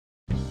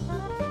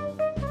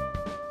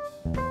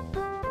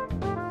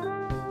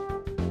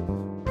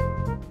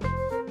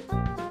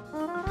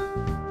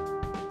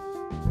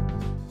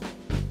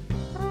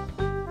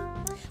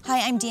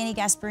Hi, I'm Dani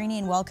Gasparini,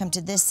 and welcome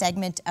to this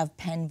segment of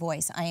Penn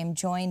Voice. I am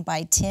joined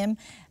by Tim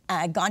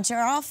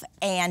Goncharoff,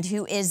 and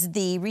who is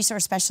the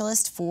resource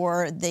specialist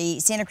for the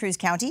Santa Cruz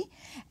County,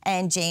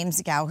 and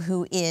James.kao,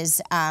 who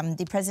is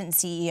the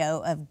president and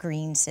CEO of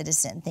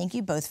GreenCitizen. Thank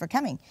you both for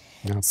coming.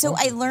 So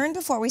I learned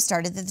before we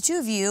started that the two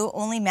of you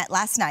only met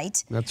last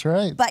night. That's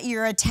right. But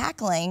you're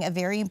tackling a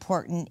very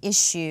important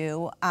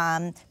issue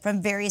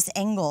from various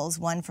angles,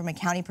 one from a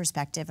county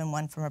perspective and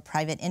one from a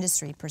private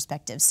industry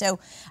perspective. So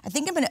I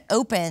think I'm going to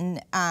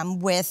open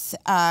with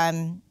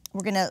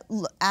we're going to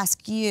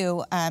ask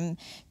you,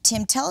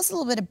 Tim, tell us a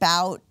little bit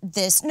about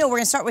this. No, we're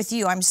going to start with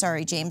you. I'm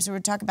sorry, James. We're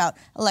going to talk about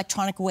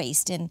electronic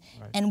waste and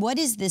what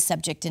is this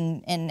subject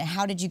and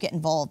how did you get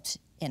involved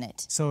in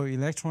it? So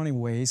electronic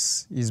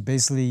waste is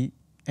basically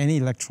any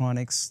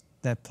electronics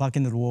that plug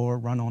into the wall,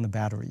 run on the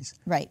batteries.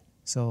 Right.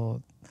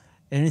 So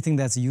anything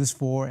that's used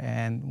for,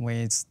 and when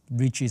it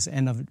reaches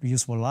end of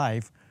useful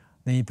life,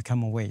 then it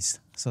becomes a waste.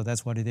 So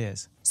that's what it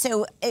is.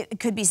 So it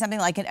could be something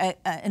like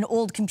an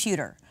old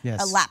computer,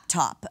 yes, a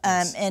laptop,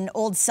 yes, an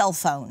old cell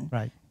phone.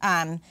 Right.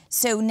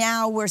 So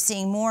now we're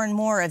seeing more and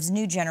more of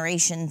new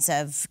generations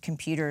of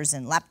computers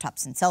and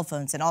laptops and cell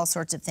phones and all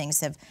sorts of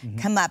things have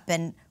come up.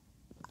 And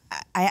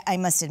I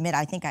must admit,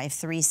 I think I have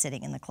 3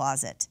 sitting in the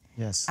closet.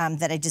 Yes.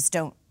 That I just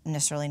don't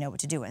necessarily know what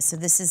to do with. So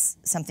this is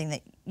something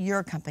that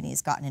your company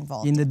has gotten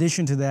involved in. In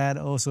addition to that,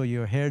 also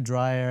your hair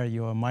dryer,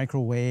 your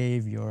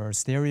microwave, your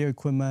stereo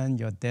equipment,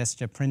 your desk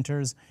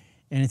printers,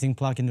 anything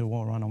plugged into the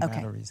wall, run on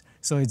batteries.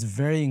 So it's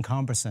very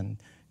encompassing.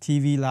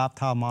 TV,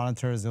 laptop,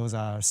 monitors, those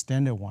are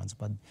standard ones.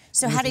 But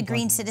so how did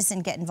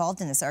GreenCitizen get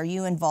involved in this? Are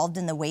you involved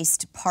in the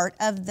waste part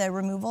of the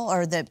removal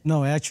or the?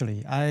 No,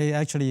 actually. I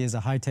actually is a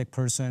high-tech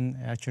person,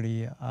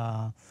 actually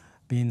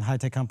been in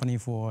high-tech company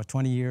for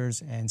 20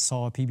 years and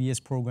saw a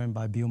PBS program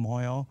by Bill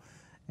Moyle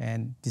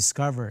and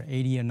discovered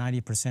 80 or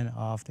 90%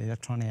 of the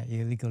electronic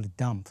illegally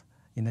dumped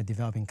in a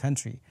developing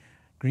country.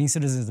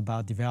 GreenCitizen is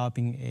about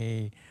developing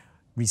a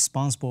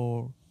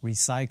responsible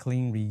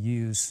recycling,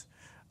 reuse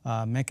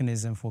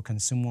mechanism for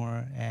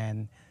consumer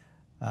and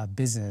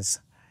business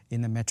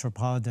in a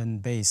metropolitan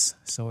base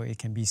so it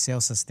can be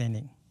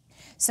self-sustaining.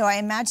 So I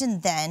imagine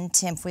then,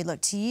 Tim, if we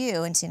look to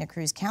you in Santa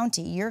Cruz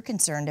County, you're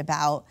concerned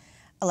about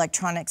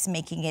electronics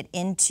making it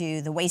into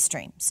the waste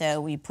stream.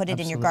 So we put it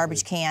in your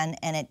garbage can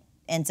and it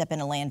ends up in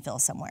a landfill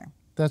somewhere.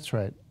 That's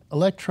right.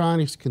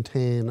 Electronics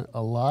contain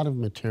a lot of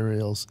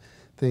materials,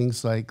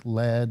 things like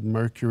lead,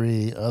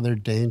 mercury, other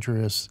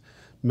dangerous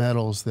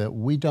metals that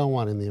we don't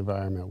want in the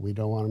environment. We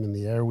don't want them in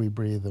the air we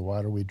breathe, the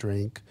water we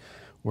drink,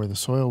 or the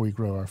soil we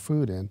grow our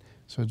food in.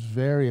 So it's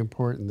very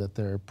important that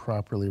they're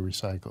properly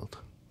recycled.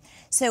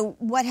 So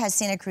what has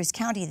Santa Cruz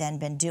County then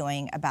been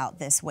doing about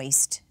this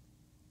waste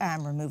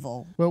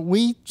removal? Well,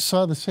 we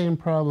saw the same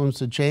problems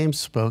that James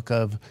spoke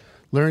of,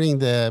 learning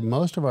that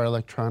most of our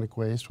electronic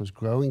waste was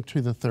growing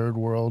to the third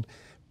world,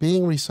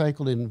 being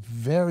recycled in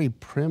very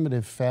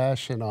primitive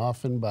fashion,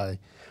 often by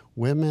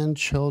women,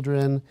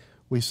 children.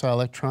 We saw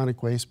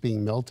electronic waste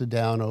being melted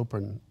down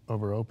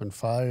over open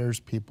fires,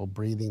 people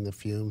breathing the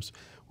fumes.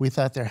 We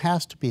thought there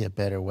has to be a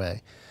better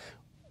way.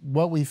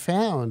 What we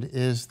found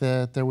is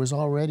that there was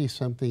already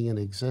something in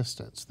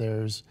existence.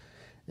 There's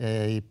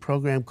a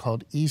program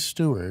called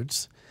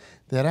eStewards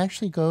that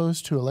actually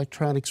goes to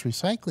electronics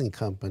recycling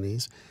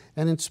companies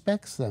and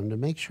inspects them to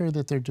make sure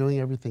that they're doing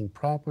everything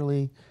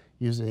properly,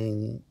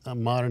 using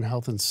modern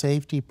health and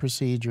safety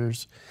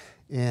procedures,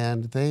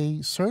 and they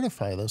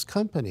certify those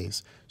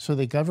companies so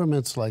that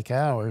governments like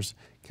ours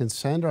can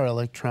send our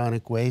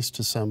electronic waste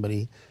to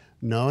somebody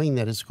knowing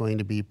that it's going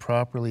to be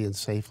properly and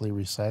safely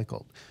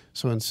recycled.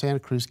 So in Santa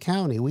Cruz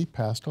County, we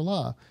passed a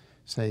law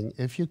saying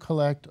if you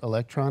collect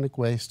electronic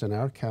waste in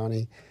our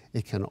county,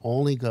 it can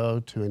only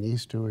go to an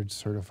eStewards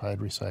certified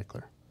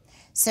recycler.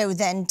 So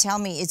then tell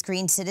me, is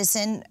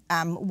GreenCitizen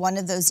one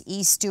of those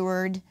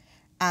eSteward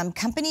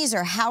companies,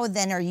 or how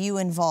then are you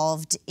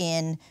involved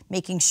in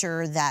making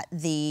sure that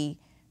the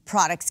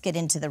products get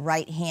into the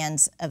right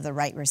hands of the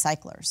right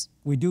recyclers?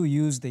 We do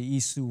use the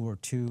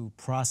eSteward to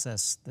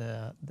process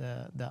the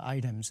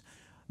items.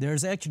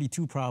 There's actually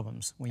 2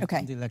 problems when you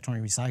come to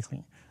electronic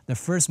recycling. The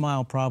first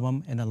mile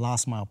problem and the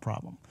last mile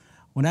problem.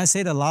 When I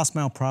say the last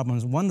mile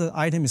problems, when the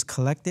item is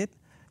collected,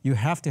 you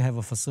have to have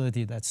a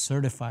facility that's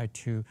certified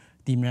to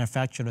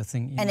demanufacture the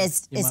thing. And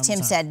as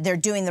Tim said, they're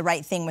doing the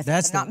right thing with it.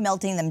 They're not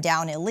melting them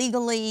down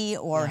illegally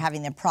or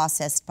having them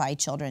processed by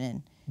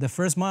children. The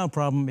first mile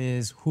problem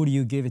is who do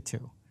you give it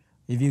to?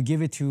 If you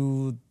give it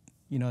to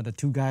the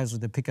 2 guys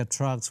with the pickup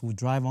trucks who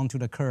drive onto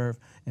the curb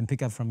and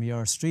pick up from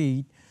your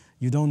street,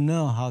 you don't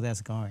know how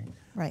that's going.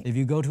 Right. If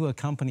you go to a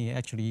company that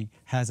actually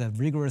has a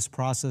rigorous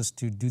process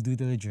to do due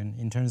diligence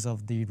in terms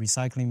of the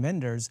recycling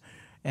vendors,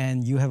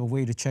 and you have a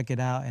way to check it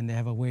out and they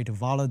have a way to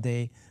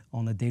validate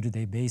on a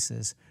day-to-day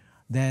basis,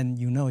 then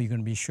you know you're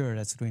going to be sure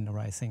that's doing the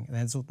right thing.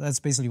 And that's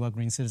basically what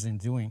GreenCitizen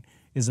is doing,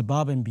 is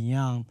above and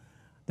beyond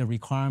the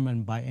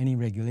requirement by any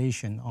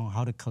regulation on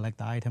how to collect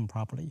the item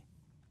properly.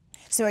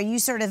 So are you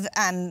sort of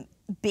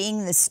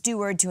being the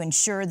steward to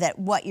ensure that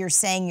what you're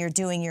saying you're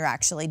doing, you're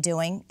actually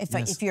doing.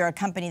 If you're a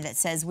company that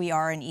says we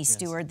are an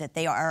e-steward, that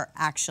they are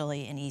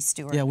actually an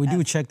e-steward. Yeah, we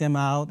do check them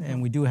out,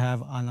 and we do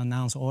have an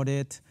announced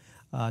audit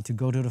to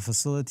go to the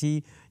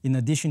facility. In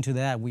addition to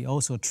that, we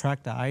also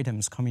track the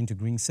items coming to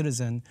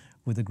GreenCitizen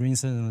with the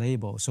GreenCitizen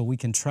label, so we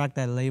can track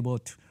that label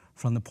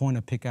from the point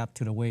of pickup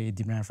to the way it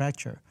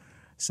demanufactured.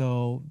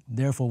 So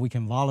therefore, we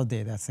can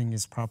validate that thing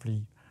is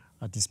properly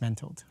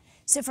dismantled.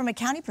 So from a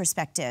county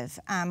perspective,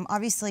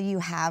 obviously you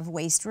have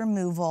waste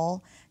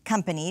removal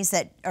companies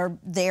that are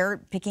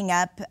there picking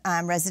up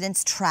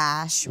residents'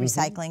 trash,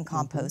 recycling,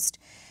 compost.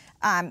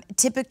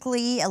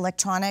 Typically,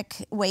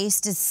 electronic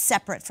waste is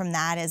separate from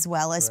that, as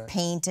well as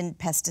paint and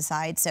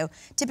pesticides. So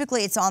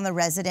typically it's on the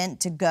resident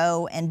to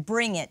go and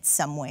bring it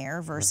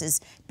somewhere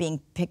versus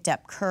being picked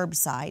up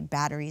curbside,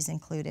 batteries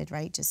included,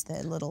 right? Just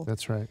the little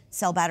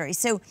cell batteries.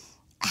 So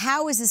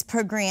how is this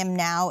program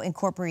now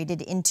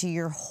incorporated into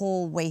your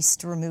whole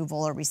waste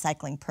removal or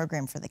recycling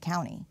program for the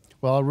county?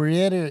 Well, I'll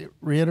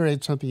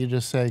reiterate something you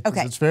just said,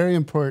 because it's very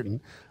important.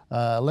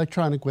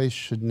 Electronic waste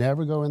should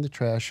never go in the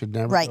trash, should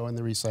never go in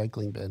the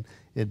recycling bin.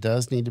 It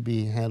does need to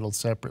be handled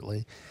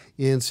separately.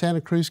 In Santa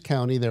Cruz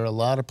County, there are a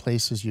lot of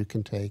places you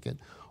can take it.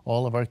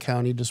 All of our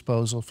county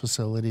disposal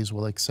facilities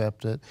will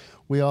accept it.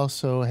 We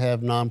also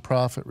have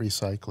nonprofit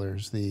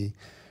recyclers. The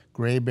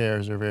Gray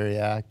Bears are very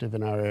active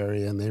in our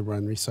area, and they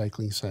run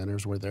recycling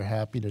centers where they're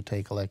happy to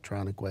take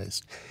electronic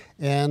waste.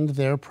 And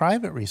they're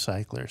private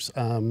recyclers,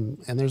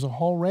 and there's a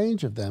whole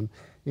range of them,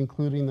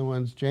 including the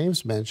ones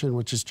James mentioned,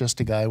 which is just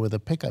a guy with a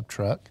pickup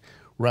truck,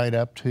 right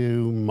up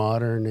to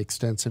modern,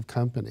 extensive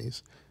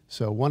companies.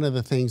 So one of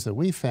the things that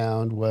we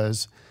found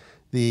was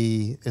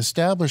the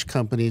established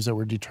companies that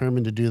were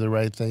determined to do the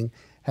right thing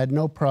had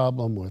no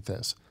problem with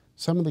this.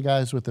 Some of the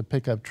guys with the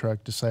pickup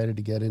truck decided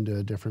to get into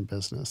a different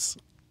business.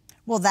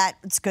 Well,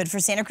 that's good for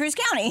Santa Cruz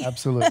County.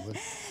 Absolutely.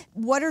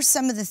 What are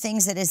some of the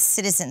things that as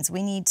citizens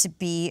we need to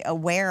be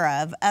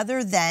aware of,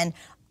 other than,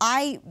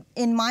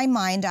 in my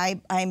mind,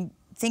 I'm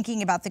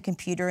thinking about the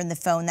computer and the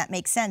phone, that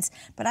makes sense,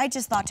 but I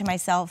just thought to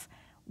myself,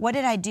 what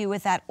did I do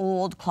with that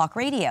old clock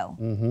radio?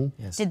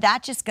 Did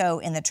that just go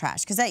in the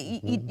trash? Because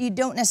you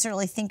don't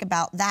necessarily think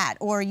about that.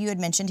 Or you had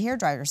mentioned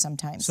hairdryers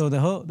sometimes. So the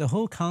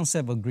whole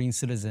concept of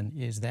GreenCitizen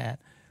is that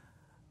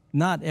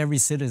not every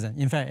citizen,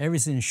 in fact, every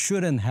citizen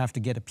shouldn't have to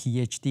get a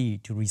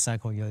PhD to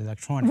recycle your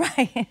electronics.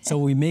 Right. So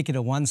we make it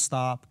a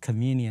one-stop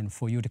convenient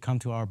for you to come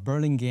to our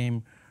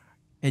Burlingame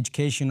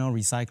Educational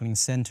Recycling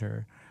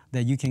Center,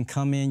 that you can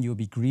come in, you'll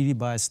be greeted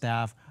by a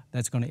staff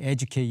that's going to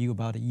educate you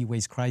about the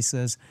e-waste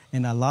crisis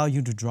and allow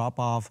you to drop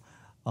off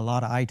a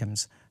lot of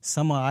items.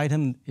 Some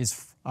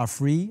items are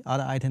free,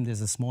 other items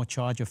there's a small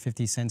charge of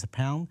 50 cents a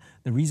pound.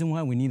 The reason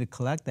why we need to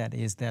collect that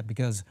is that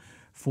because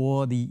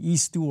for the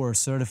e-steward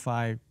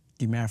certified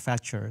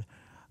demanufacturer,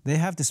 they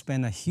have to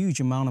spend a huge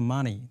amount of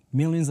money,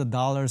 millions of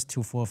dollars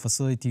for a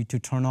facility to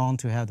turn on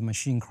to have the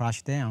machine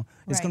crash down.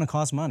 It's going to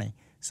cost money,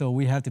 so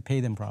we have to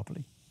pay them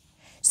properly.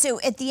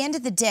 So at the end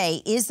of the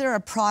day, is there a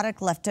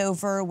product left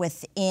over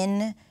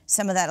within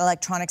some of that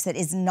electronics that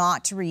is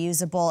not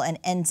reusable and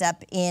ends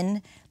up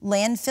in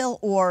landfill,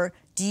 or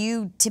do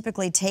you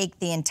typically take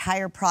the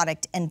entire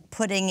product and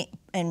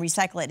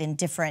recycle it in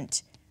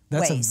different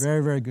ways? That's a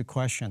very, very good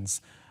question.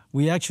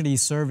 We actually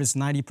service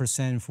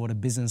 90% for the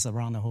business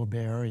around the whole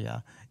Bay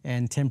Area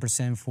and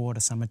 10% for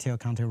the San Mateo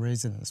County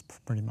residents,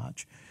 pretty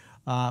much.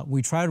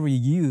 We try to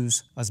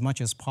reuse as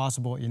much as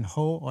possible in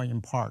whole or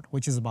in part,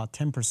 which is about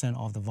 10%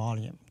 of the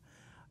volume.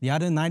 The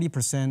other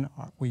 90%,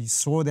 we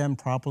sort them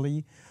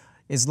properly.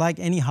 It's like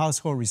any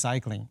household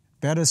recycling.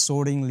 Better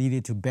sorting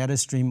leading to better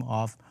stream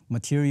of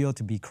material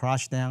to be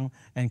crushed down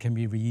and can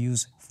be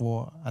reused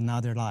for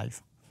another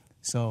life.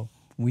 So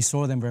we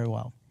sort them very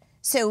well.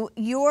 So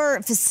your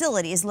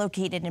facility is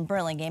located in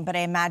Burlingame, but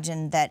I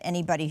imagine that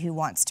anybody who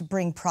wants to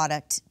bring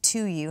product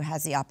to you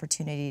has the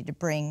opportunity to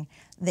bring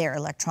their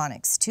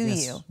electronics to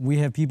you. We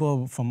have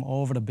people from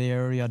all over the Bay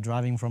Area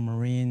driving from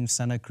Marine,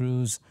 Santa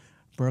Cruz,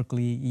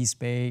 Berkeley, East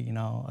Bay,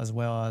 as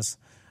well as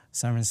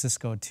San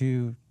Francisco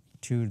to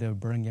the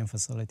Burlingame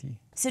facility.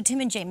 So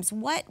Tim and James,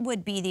 what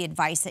would be the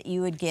advice that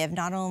you would give,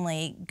 not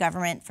only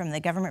from the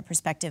government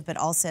perspective, but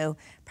also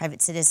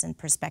private citizen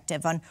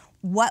perspective, on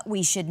what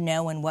we should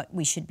know and what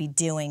we should be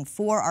doing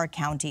for our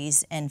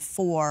counties and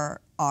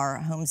for our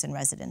homes and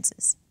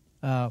residences?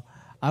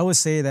 I would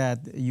say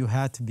that you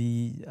have to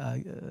be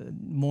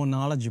more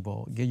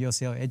knowledgeable, get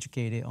yourself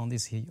educated on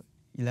this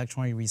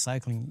electronic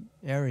recycling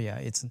area.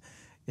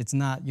 It's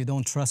not, you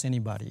don't trust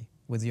anybody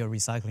with your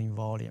recycling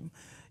volume.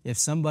 If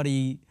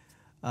somebody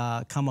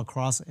come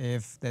across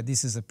that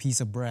this is a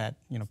piece of bread,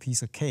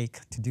 piece of cake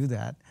to do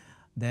that,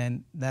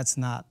 then that's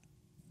not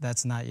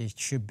it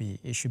should be.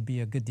 It should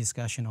be a good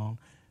discussion on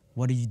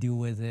what do you do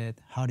with it,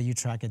 how do you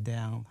track it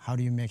down, how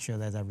do you make sure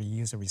that I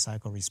reuse or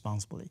recycle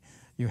responsibly.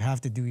 You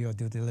have to do your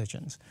due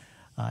diligence.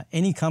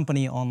 any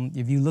company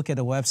if you look at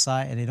the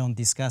website and they don't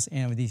discuss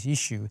any of these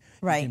issues,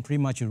 right. you can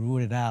pretty much rule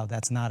it out.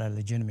 That's not a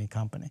legitimate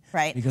company.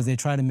 Right. Because they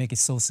try to make it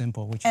so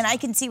simple. And I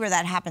can see where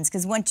that happens,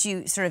 because once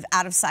you sort of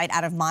out of sight,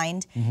 out of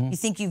mind, you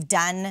think you've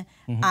done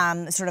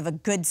sort of a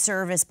good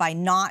service by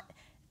not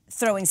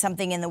throwing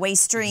something in the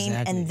waste stream,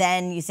 and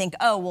then you think,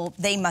 oh, well,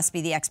 they must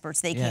be the experts.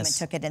 They came and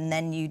took it, and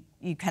then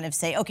you kind of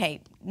say, okay,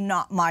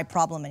 not my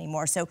problem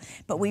anymore. So,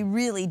 but we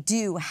really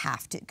do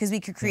have to, because we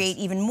could create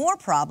even more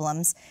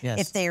problems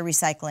if they are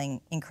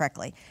recycling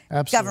incorrectly.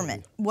 Absolutely.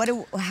 Government, what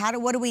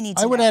do we need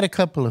to I would know? add a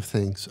couple of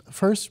things.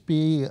 First,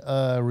 be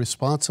a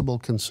responsible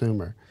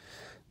consumer.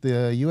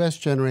 The U.S.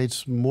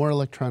 generates more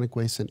electronic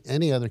waste than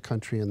any other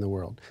country in the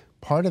world.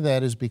 Part of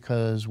that is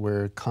because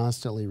we're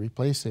constantly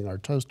replacing our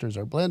toasters,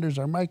 our blenders,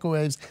 our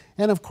microwaves,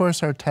 and of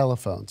course our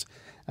telephones.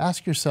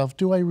 Ask yourself,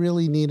 do I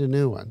really need a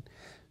new one?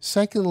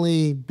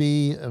 Secondly,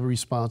 be a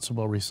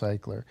responsible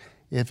recycler.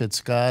 If it's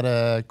got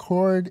a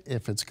cord,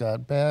 if it's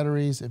got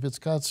batteries, if it's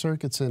got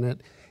circuits in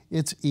it,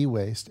 it's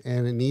e-waste,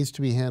 and it needs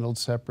to be handled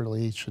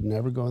separately. It should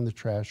never go in the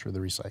trash or the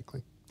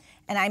recycling.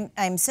 And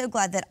I'm so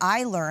glad that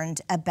I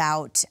learned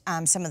about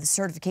some of the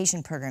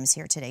certification programs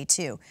here today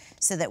too,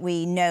 so that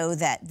we know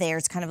that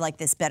there's kind of like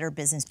this Better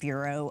Business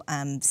Bureau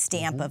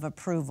stamp of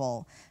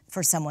approval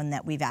for someone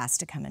that we've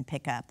asked to come and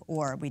pick up,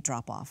 or we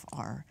drop off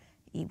our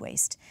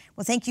e-waste.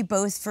 Well, thank you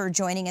both for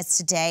joining us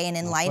today and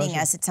enlightening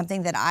us. It's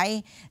something that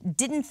I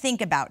didn't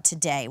think about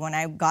today when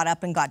I got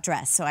up and got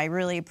dressed, so I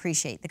really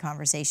appreciate the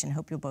conversation.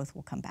 Hope you both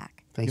will come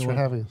back. Thanks for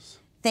having us.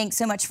 Thanks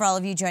so much for all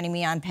of you joining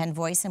me on Penn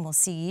Voice, and we'll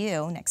see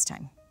you next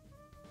time.